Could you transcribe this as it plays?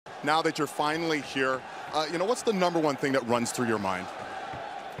now that you're finally here, you know, what's the #1 thing that runs through your mind?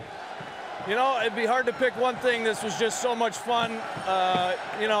 You know, it'd be hard to pick one thing. This was just so much fun.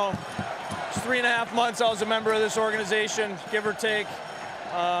 You know, it's 3.5 months I was a member of this organization, give or take.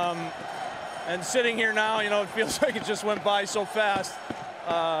 And sitting here now, you know, it feels like it just went by so fast.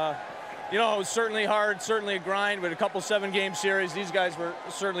 You know, it was certainly hard, certainly a grind with a couple 7-game series. These guys were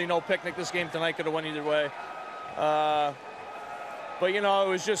certainly no picnic. This game tonight could have went either way. But, you know, it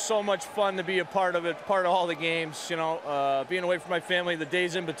was just so much fun to be a part of it, part of all the games. You know, being away from my family, the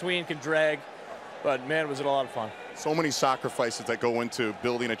days in between can drag. But, man, was it a lot of fun. So many sacrifices that go into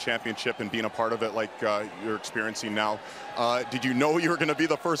building a championship and being a part of it like you're experiencing now. Did you know you were going to be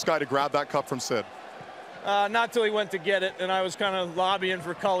the first guy to grab that cup from Sid? Not till he went to get it, and I was kind of lobbying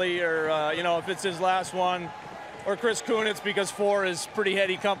for Cully or, you know, if it's his last one, or Chris Kunitz, because 4 is pretty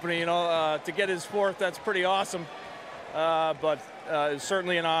heady company, you know. To get his 4th, that's pretty awesome. But it's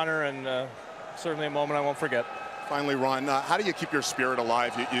certainly an honor and certainly a moment I won't forget. Finally, Ron, how do you keep your spirit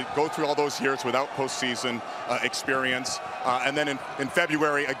alive? You go through all those years without postseason experience, and then in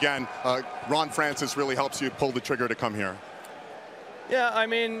February, again, Ron Francis really helps you pull the trigger to come here. Yeah, I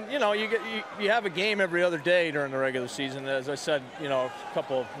mean, you know, you have a game every other day during the regular season, as I said, you know, a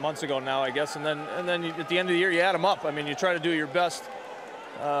couple months ago now, I guess, and then at the end of the year, you add them up. I mean, you try to do your best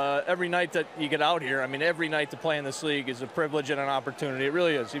every night that you get out here. I mean, every night to play in this league is a privilege and an opportunity. It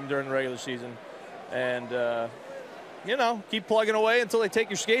really is, even during the regular season. And, you know, keep plugging away until they take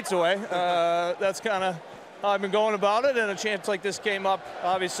your skates away. That's kind of how I've been going about it, and a chance like this came up,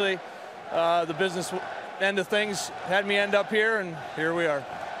 obviously. The business end of things had me end up here, and here we are.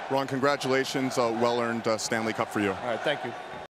 Ron, congratulations. Well-earned Stanley Cup for you. All right, thank you.